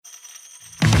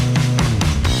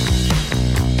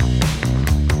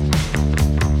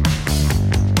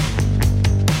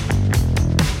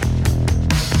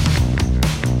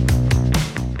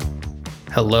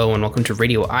Hello and welcome to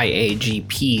Radio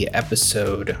IAGP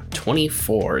episode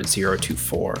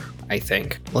 24024, I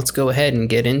think. Let's go ahead and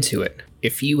get into it.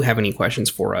 If you have any questions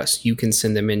for us, you can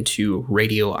send them into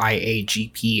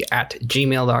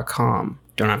radioiagp@gmail.com.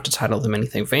 Don't have to title them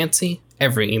anything fancy.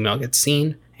 Every email gets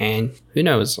seen, and who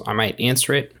knows, I might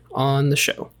answer it on the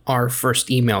show. Our first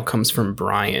email comes from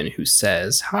Brian, who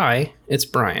says, "Hi, it's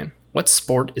Brian. What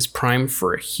sport is primed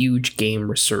for a huge game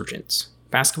resurgence?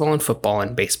 Basketball and football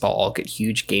and baseball all get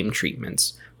huge game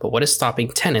treatments, but what is stopping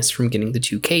tennis from getting the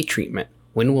 2K treatment?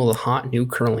 When will the hot new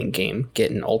curling game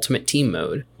get an ultimate team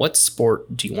mode? What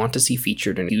sport do you want to see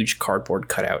featured in a huge cardboard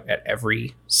cutout at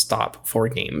every stop for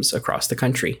games across the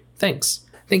country? Thanks."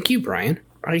 Thank you, Brian.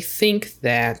 I think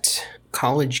that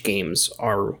college games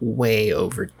are way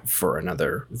over for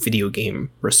another video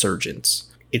game resurgence.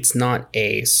 It's not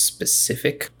a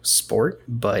specific sport,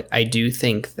 but I do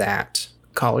think that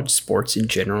college sports in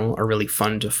general are really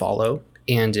fun to follow.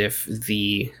 And if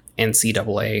the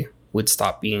NCAA would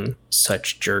stop being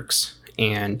such jerks,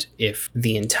 and if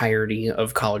the entirety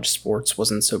of college sports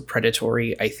wasn't so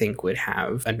predatory, I think would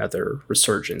have another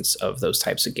resurgence of those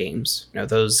types of games. Now,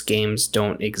 those games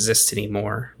don't exist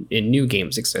anymore. And new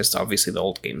games exist. Obviously, the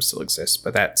old games still exist,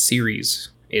 but that series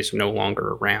is no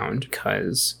longer around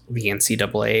because the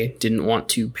NCAA didn't want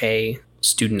to pay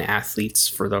student athletes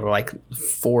for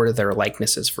their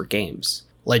likenesses for games.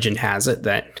 Legend has it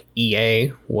that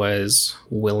EA was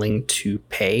willing to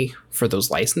pay for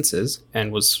those licenses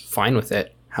and was fine with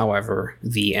it. However,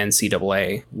 the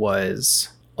NCAA was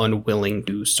unwilling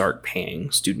to start paying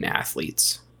student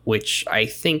athletes, which I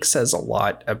think says a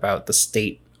lot about the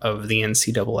state of the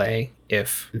NCAA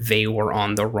if they were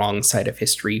on the wrong side of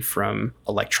history from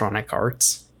Electronic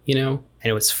Arts, you know? And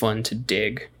it was fun to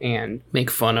dig and make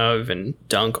fun of and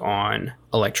dunk on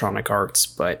Electronic Arts,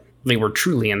 but they were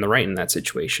truly in the right in that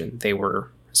situation. They were,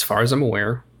 as far as I'm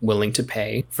aware, willing to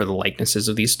pay for the likenesses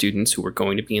of these students who were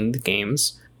going to be in the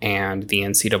games, and the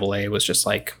NCAA was just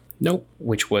like, nope,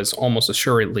 which was almost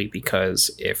assuredly because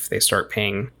if they start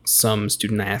paying some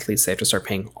student athletes, they have to start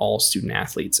paying all student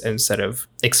athletes instead of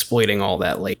exploiting all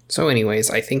that late. So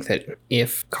anyways, I think that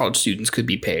if college students could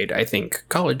be paid, I think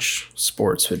college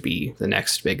sports would be the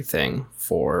next big thing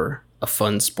for a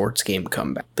fun sports game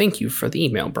comeback. Thank you for the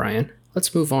email, Brian.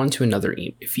 Let's move on to another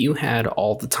email. If you had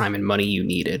all the time and money you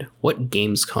needed, what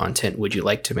games content would you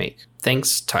like to make?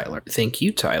 Thanks, Tyler. Thank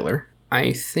you, Tyler.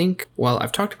 I think, well,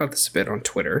 I've talked about this a bit on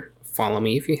Twitter. Follow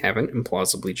me if you haven't,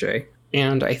 Implausibly J.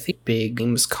 And I think big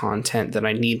games content that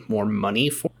I need more money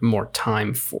for, more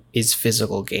time for, is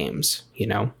physical games, you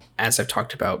know? As I've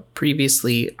talked about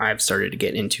previously, I've started to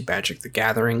get into Magic the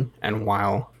Gathering, and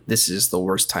while this is the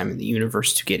worst time in the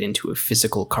universe to get into a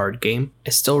physical card game,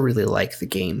 I still really like the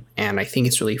game, and I think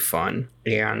it's really fun.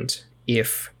 And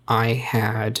if I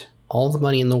had all the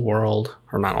money in the world,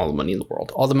 or not all the money in the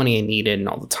world, all the money I needed and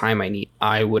all the time I need,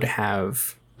 I would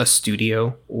have a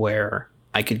studio where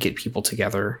I could get people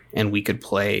together and we could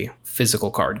play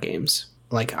physical card games.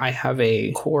 Like, I have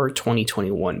a Core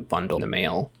 2021 bundle in the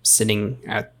mail sitting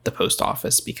at the post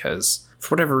office because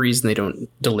for whatever reason they don't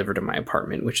deliver to my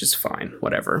apartment, which is fine,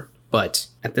 whatever. But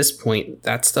at this point,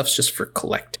 that stuff's just for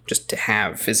collect, just to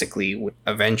have physically.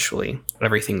 Eventually,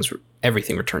 everything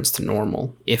returns to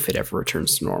normal, if it ever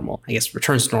returns to normal. I guess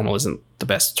returns to normal isn't the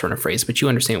best turn of phrase, but you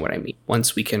understand what I mean.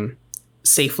 Once we can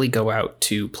safely go out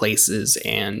to places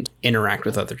and interact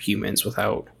with other humans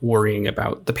without worrying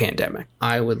about the pandemic.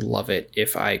 I would love it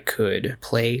if I could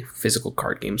play physical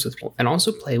card games with people and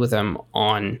also play with them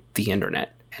on the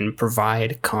internet and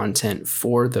provide content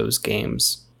for those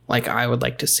games like I would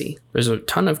like to see. There's a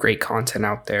ton of great content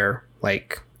out there.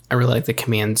 Like, I really like the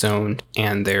Command Zone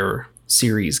and their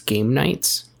series Game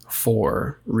Nights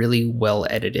for really well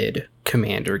edited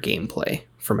Commander gameplay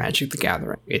for Magic the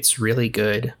Gathering. It's really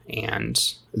good, and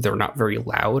they're not very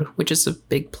loud, which is a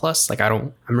big plus. Like,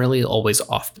 I'm really always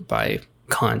off by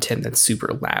content that's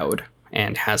super loud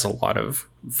and has a lot of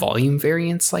volume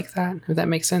variance like that, if that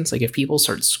makes sense. Like, if people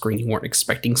start screaming, weren't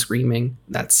expecting screaming,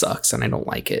 that sucks and I don't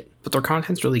like it. But their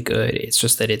content's really good. It's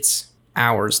just that it's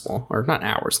hours long, or not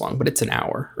hours long, but it's an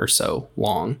hour or so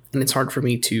long. And it's hard for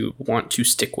me to want to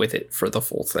stick with it for the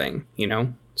full thing, you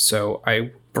know? So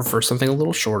I prefer something a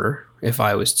little shorter if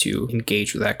I was to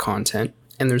engage with that content.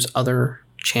 And there's other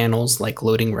channels like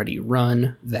Loading Ready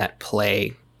Run that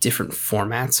play different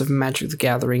formats of Magic the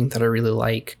Gathering that I really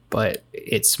like, but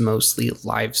it's mostly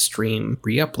live stream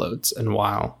re-uploads. And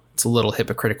while it's a little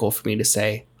hypocritical for me to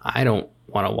say I don't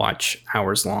want to watch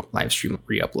hours long live stream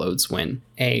re-uploads when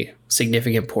a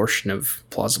significant portion of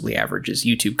Plausibly Average's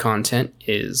YouTube content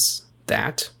is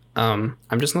that, I'm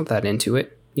just not that into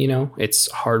it. You know,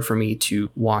 it's hard for me to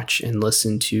watch and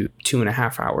listen to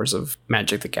 2.5 hours of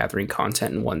Magic the Gathering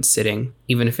content in one sitting,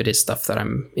 even if it is stuff that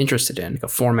I'm interested in, like a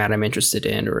format I'm interested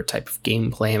in or a type of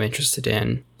gameplay I'm interested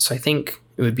in. So I think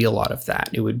it would be a lot of that.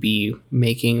 It would be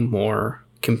making more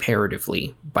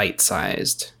comparatively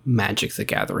bite-sized Magic the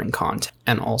Gathering content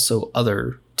and also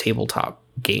other tabletop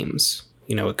games.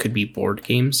 You know, it could be board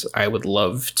games. I would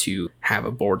love to have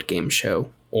a board game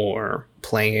show, or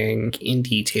playing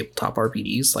indie tabletop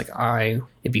RPGs.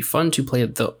 It'd be fun to play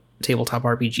the tabletop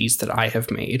RPGs that I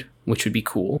have made, which would be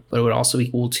cool, but it would also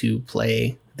be cool to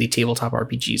play the tabletop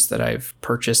RPGs that I've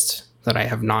purchased that I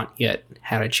have not yet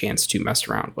had a chance to mess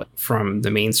around with. From the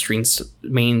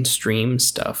mainstream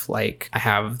stuff, like I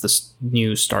have this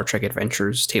new Star Trek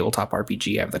Adventures tabletop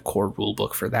RPG. I have the core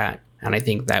rulebook for that, and I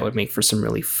think that would make for some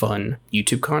really fun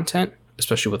YouTube content,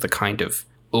 especially with the kind of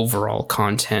overall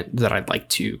content that I'd like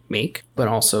to make, but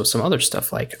also some other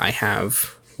stuff. Like I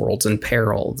have Worlds in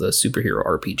Peril, the superhero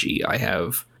RPG. I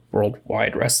have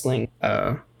Worldwide Wrestling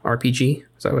RPG.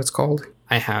 Is that what it's called?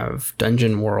 I have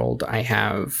Dungeon World. I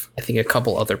have, I think, a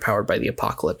couple other Powered by the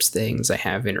Apocalypse things. I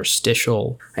have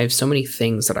Interstitial. I have so many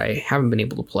things that I haven't been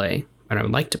able to play, and I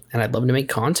would like to, and I'd love to make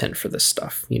content for this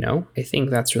stuff, you know? I think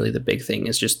that's really the big thing,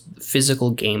 is just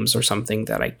physical games are something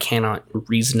that I cannot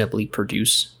reasonably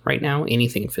produce right now,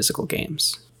 anything physical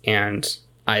games. And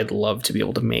I'd love to be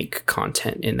able to make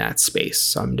content in that space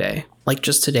someday. Like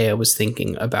just today, I was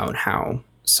thinking about how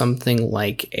something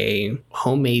like a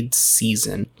homemade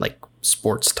season, like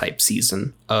sports type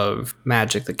season of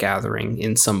Magic the Gathering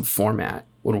in some format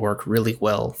would work really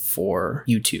well for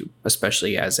YouTube,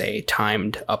 especially as a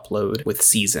timed upload with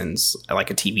seasons,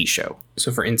 like a TV show.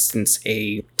 So for instance,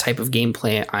 a type of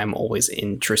gameplay I'm always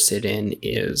interested in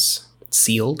is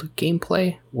sealed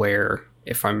gameplay, where,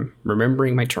 if I'm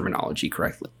remembering my terminology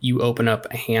correctly, you open up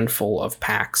a handful of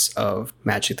packs of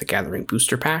Magic the Gathering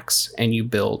booster packs and you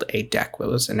build a deck with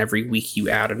those, and every week you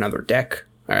add another deck,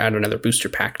 or add another booster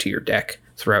pack to your deck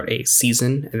throughout a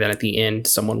season, and then at the end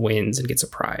someone wins and gets a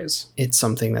prize. It's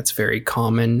something that's very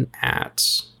common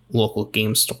at local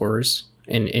game stores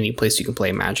and any place you can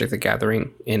play Magic the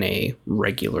Gathering in a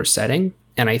regular setting,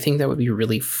 and I think that would be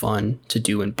really fun to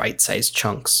do in bite-sized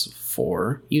chunks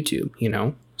for YouTube. You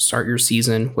know, start your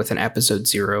season with an episode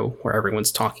 0 where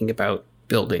everyone's talking about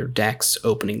building their decks,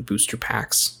 opening booster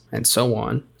packs, and so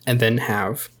on, and then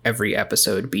have every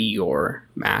episode be your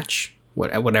match,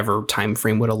 whatever time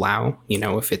frame would allow. You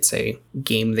know, if it's a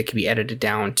game that can be edited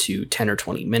down to 10 or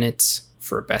 20 minutes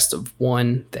for a best of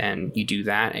one, then you do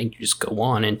that and you just go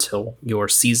on until your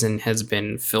season has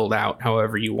been filled out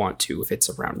however you want to. If it's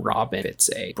a round robin, if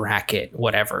it's a bracket,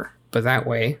 whatever. But that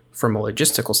way, from a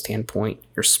logistical standpoint,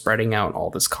 you're spreading out all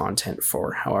this content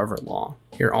for however long.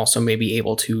 You're also maybe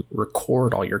able to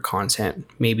record all your content,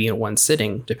 maybe in one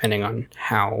sitting, depending on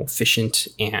how efficient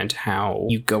and how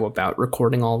you go about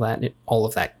recording all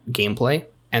of that gameplay.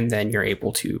 And then you're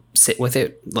able to sit with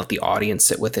it, let the audience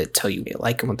sit with it, tell you what they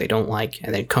like and what they don't like,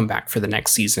 and then come back for the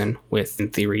next season with, in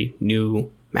theory, new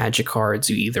Magic cards.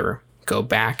 You either go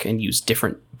back and use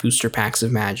different booster packs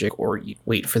of Magic, or you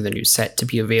wait for the new set to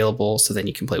be available so then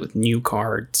you can play with new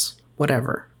cards,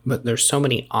 whatever. But there's so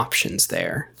many options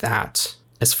there that,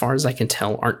 as far as I can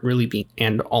tell, aren't really being,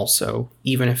 and also,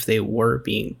 even if they were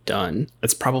being done,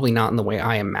 it's probably not in the way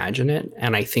I imagine it.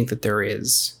 And I think that there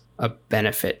is a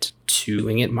benefit to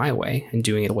doing it my way and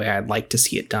doing it the way I'd like to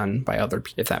see it done by other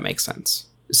people, if that makes sense.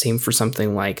 Same for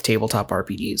something like tabletop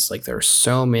RPGs. Like, there are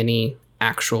so many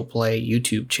actual play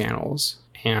YouTube channels,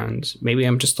 and maybe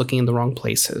I'm just looking in the wrong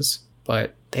places,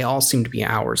 but they all seem to be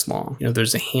hours long. You know,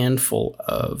 there's a handful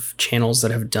of channels that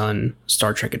have done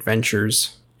Star Trek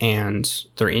Adventures, and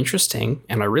they're interesting,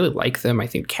 and I really like them. I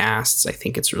think casts, I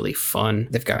think it's really fun.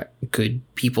 They've got good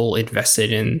people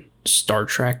invested in Star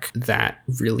Trek that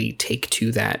really take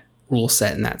to that rule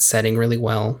set and that setting really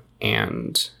well,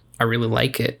 and I really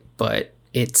like it, but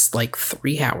it's like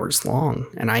 3 hours long,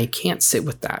 and I can't sit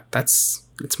with that.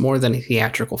 It's more than a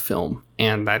theatrical film,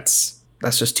 and that's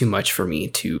just too much for me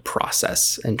to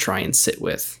process and try and sit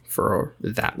with for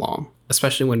that long,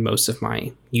 especially when most of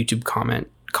my YouTube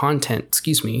content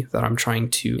that I'm trying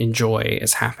to enjoy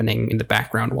is happening in the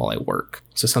background while I work.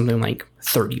 So something like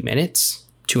 30 minutes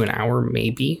to an hour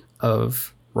maybe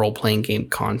of role-playing game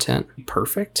content,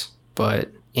 perfect,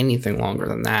 but anything longer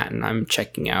than that and I'm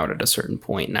checking out at a certain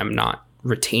point and I'm not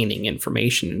retaining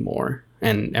information anymore.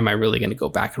 And am I really going to go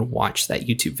back and watch that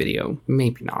YouTube video?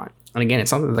 Maybe not. And again,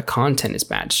 it's not that the content is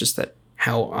bad, it's just that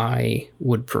how I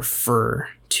would prefer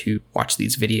to watch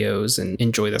these videos and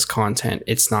enjoy this content,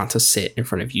 it's not to sit in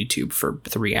front of YouTube for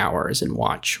 3 hours and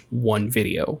watch one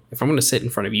video. If I'm going to sit in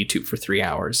front of YouTube for 3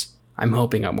 hours, I'm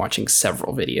hoping I'm watching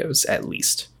several videos at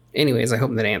least. Anyways, I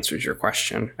hope that answers your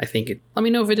question. Let me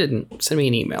know if it didn't. Send me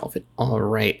an email. All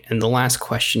right. And the last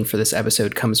question for this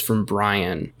episode comes from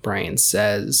Brian. Brian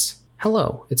says,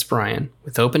 "Hello, it's Brian.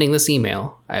 With opening this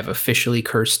email, I have officially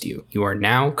cursed you. You are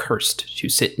now cursed to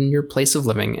sit in your place of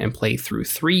living and play through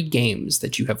 3 games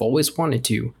that you have always wanted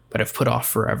to, but have put off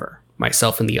forever.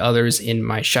 Myself and the others in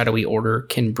my shadowy order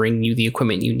can bring you the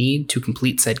equipment you need to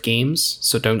complete said games,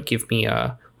 so don't give me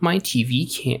my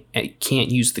TV can't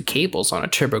use the cables on a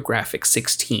TurboGrafx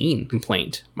 16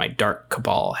 complaint. My dark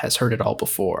cabal has heard it all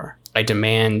before. I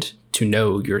demand to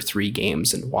know your 3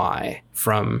 games and why."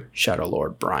 From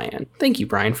Shadowlord Brian. Thank you,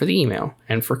 Brian, for the email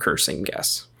and for cursing,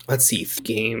 guess. Let's see,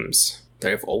 games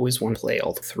that I've always wanted to play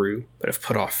all through, but have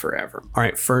put off forever. All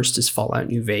right, first is Fallout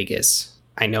New Vegas.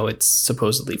 I know it's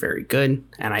supposedly very good,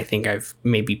 and I think I've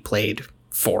maybe played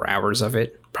 4 hours of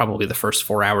it, probably the first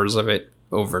 4 hours of it,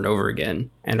 over and over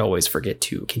again, and always forget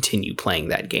to continue playing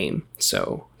that game.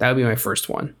 So that would be my first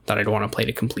one that I'd want to play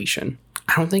to completion.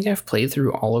 I don't think I've played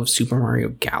through all of Super Mario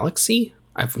Galaxy.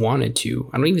 I've wanted to.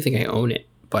 I don't even think I own it,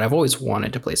 but I've always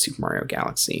wanted to play Super Mario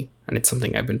Galaxy, and it's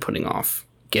something I've been putting off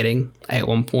getting. I at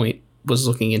one point was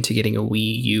looking into getting a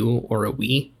Wii U or a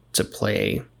Wii to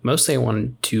play. Mostly I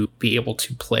wanted to be able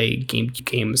to play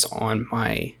games on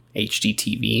my HD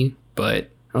TV, but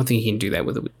I don't think you can do that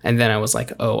with it. And then I was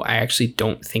like, oh, I actually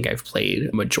don't think I've played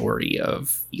a majority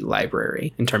of the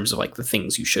library in terms of like the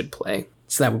things you should play.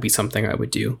 So that would be something I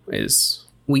would do, is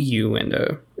Wii U and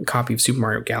a copy of Super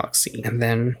Mario Galaxy. And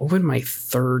then what would my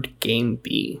third game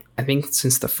be? I think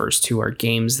since the first 2 are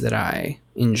games that I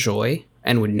enjoy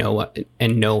and would know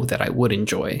that I would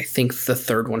enjoy, I think the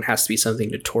third one has to be something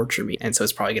to torture me. And so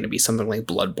it's probably going to be something like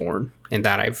Bloodborne, and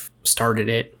that I've started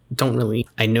it.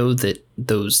 I know that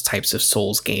those types of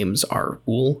Souls games are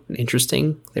cool and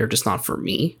interesting. They're just not for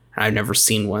me. I've never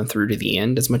seen one through to the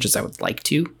end as much as I would like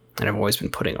to. And I've always been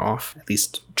putting off at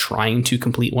least trying to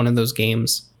complete one of those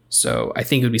games. So I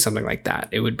think it would be something like that.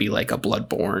 It would be like a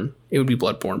Bloodborne. It would be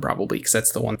Bloodborne probably, because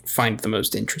that's the one I find the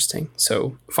most interesting.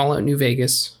 So Fallout New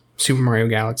Vegas, Super Mario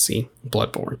Galaxy,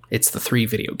 Bloodborne. It's the 3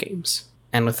 video games.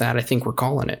 And with that, I think we're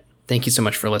calling it. Thank you so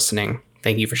much for listening.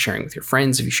 Thank you for sharing with your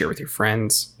friends if you share with your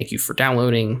friends. Thank you for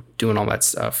downloading, doing all that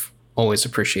stuff. Always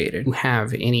appreciated. If you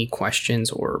have any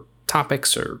questions or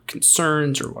topics or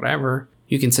concerns or whatever,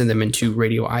 you can send them into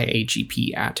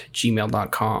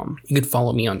radioiagp@gmail.com. You can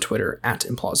follow me on Twitter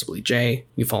 @implausiblyj.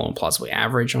 You follow Implausibly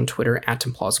Average on Twitter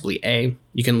 @implausiblyA.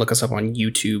 You can look us up on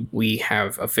YouTube. We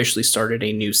have officially started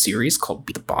a new series called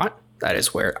Beat the Bot. That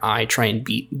is where I try and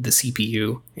beat the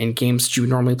CPU in games that you would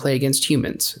normally play against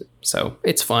humans. So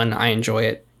it's fun. I enjoy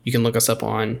it. You can look us up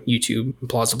on YouTube,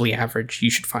 Implausibly Average. You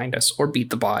should find us, or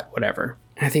Beat the Bot, whatever.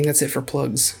 And I think that's it for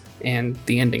plugs and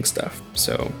the ending stuff.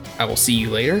 So I will see you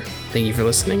later. Thank you for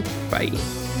listening. Bye.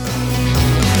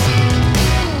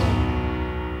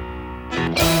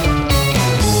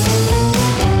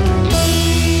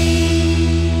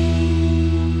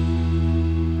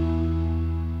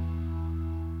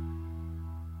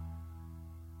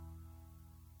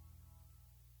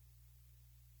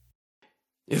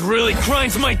 It really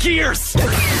grinds my gears! So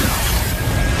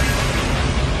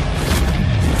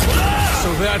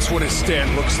that's what his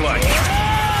stand looks like.